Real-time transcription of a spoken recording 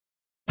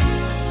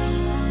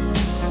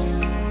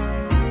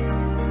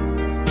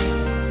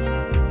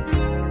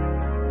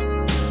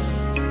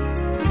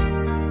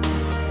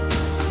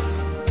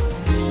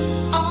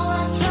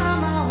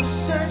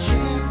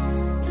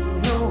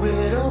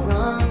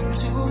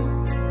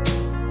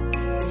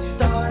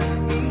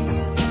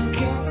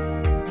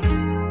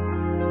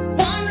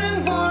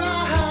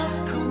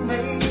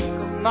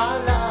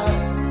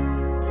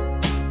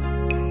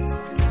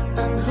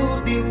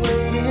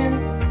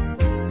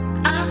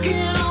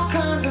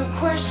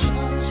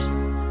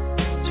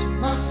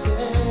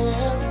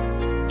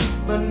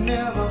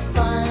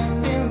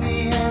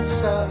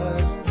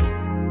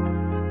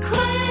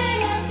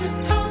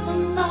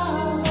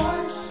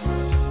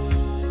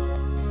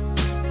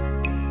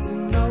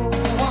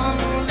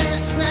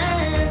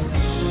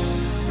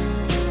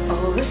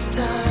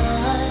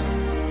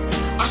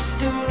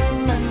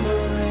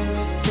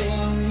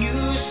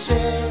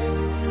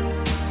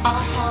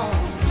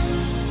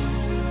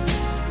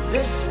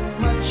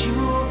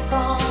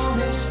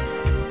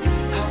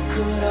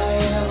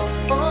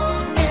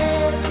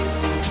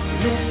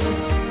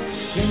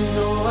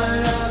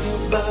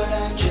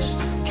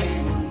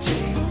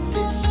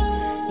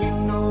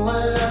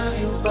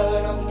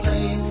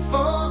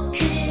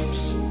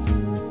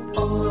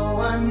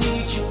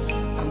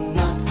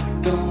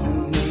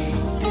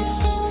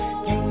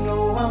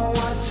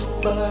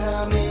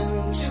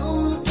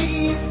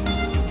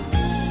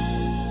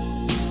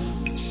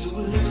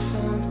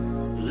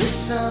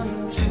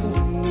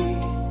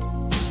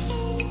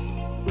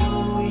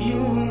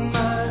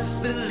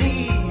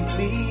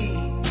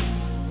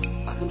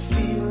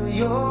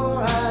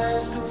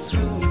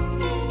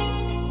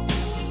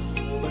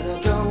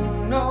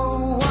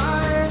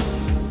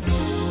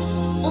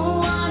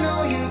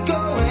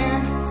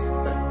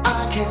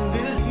can't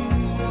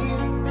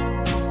believe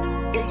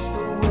it's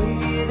the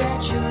way that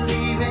you're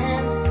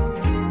leaving.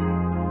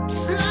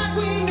 It's like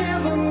we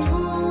never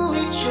knew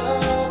each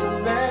other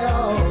at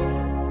all.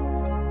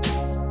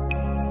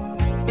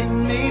 It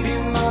may be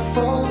my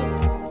fault,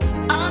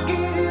 I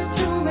gave you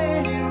too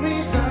many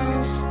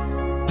reasons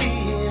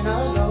being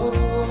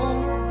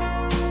alone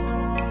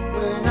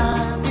when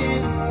I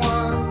didn't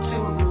want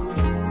to.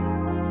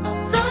 I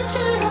thought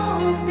you'd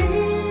always be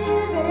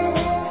there.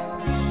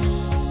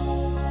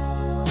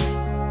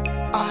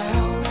 I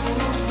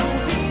almost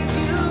believed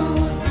you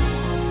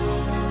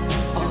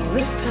all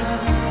this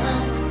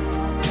time.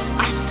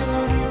 I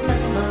still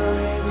remember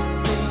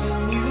everything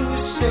you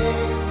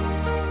said.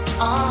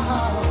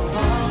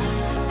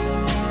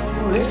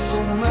 There's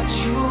so much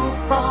you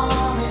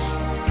promised.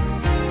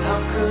 How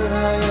could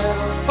I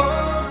ever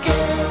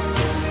forget?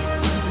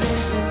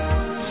 Listen,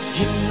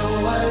 you know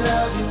I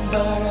love you,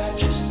 but I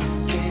just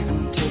can't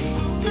take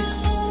this.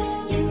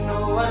 You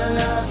know I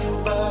love you,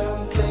 but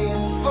I'm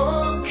playing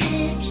for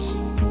keeps.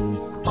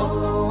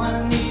 Although I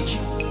need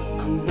you,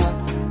 I'm not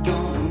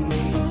gonna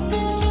make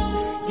this.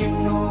 You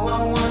know I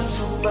want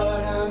to,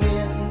 but I'm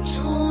in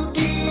too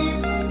deep.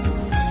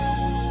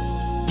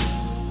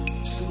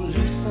 So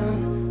listen,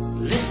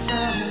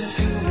 listen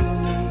to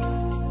me.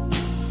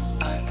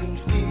 I can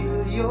feel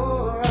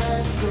your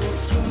eyes go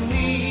through me.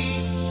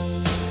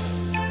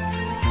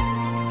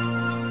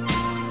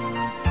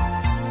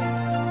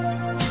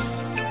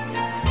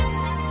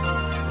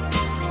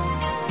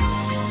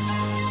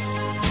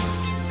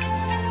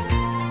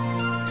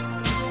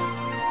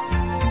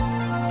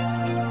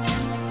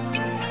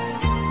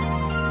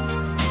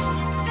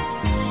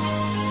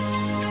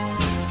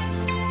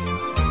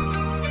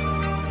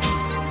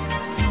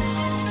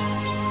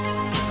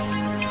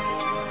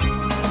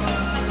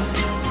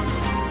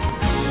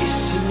 It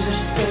seems I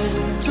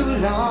spent too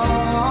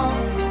long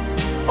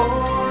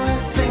only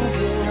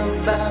thinking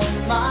about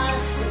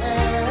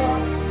myself.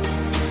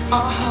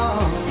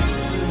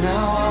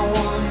 Now I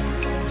want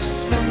to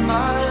spend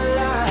my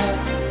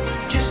life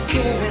just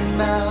caring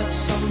about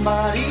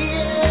somebody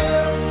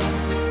else.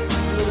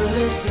 But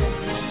listen,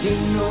 you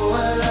know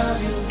I love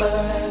you,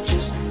 but I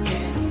just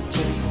can't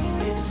take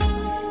this.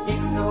 You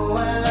know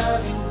I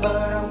love you,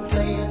 but I'm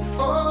playing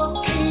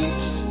for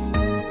keeps.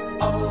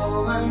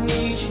 Although I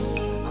need you,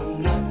 I'm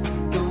not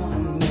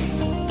gonna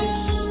make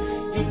this.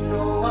 You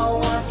know I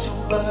want to,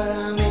 but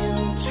I'm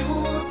in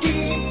too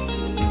deep.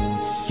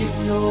 You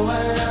know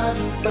I love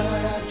you,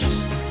 but I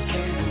just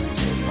can't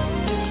take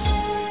this.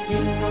 You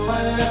know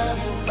I love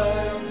you,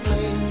 but I'm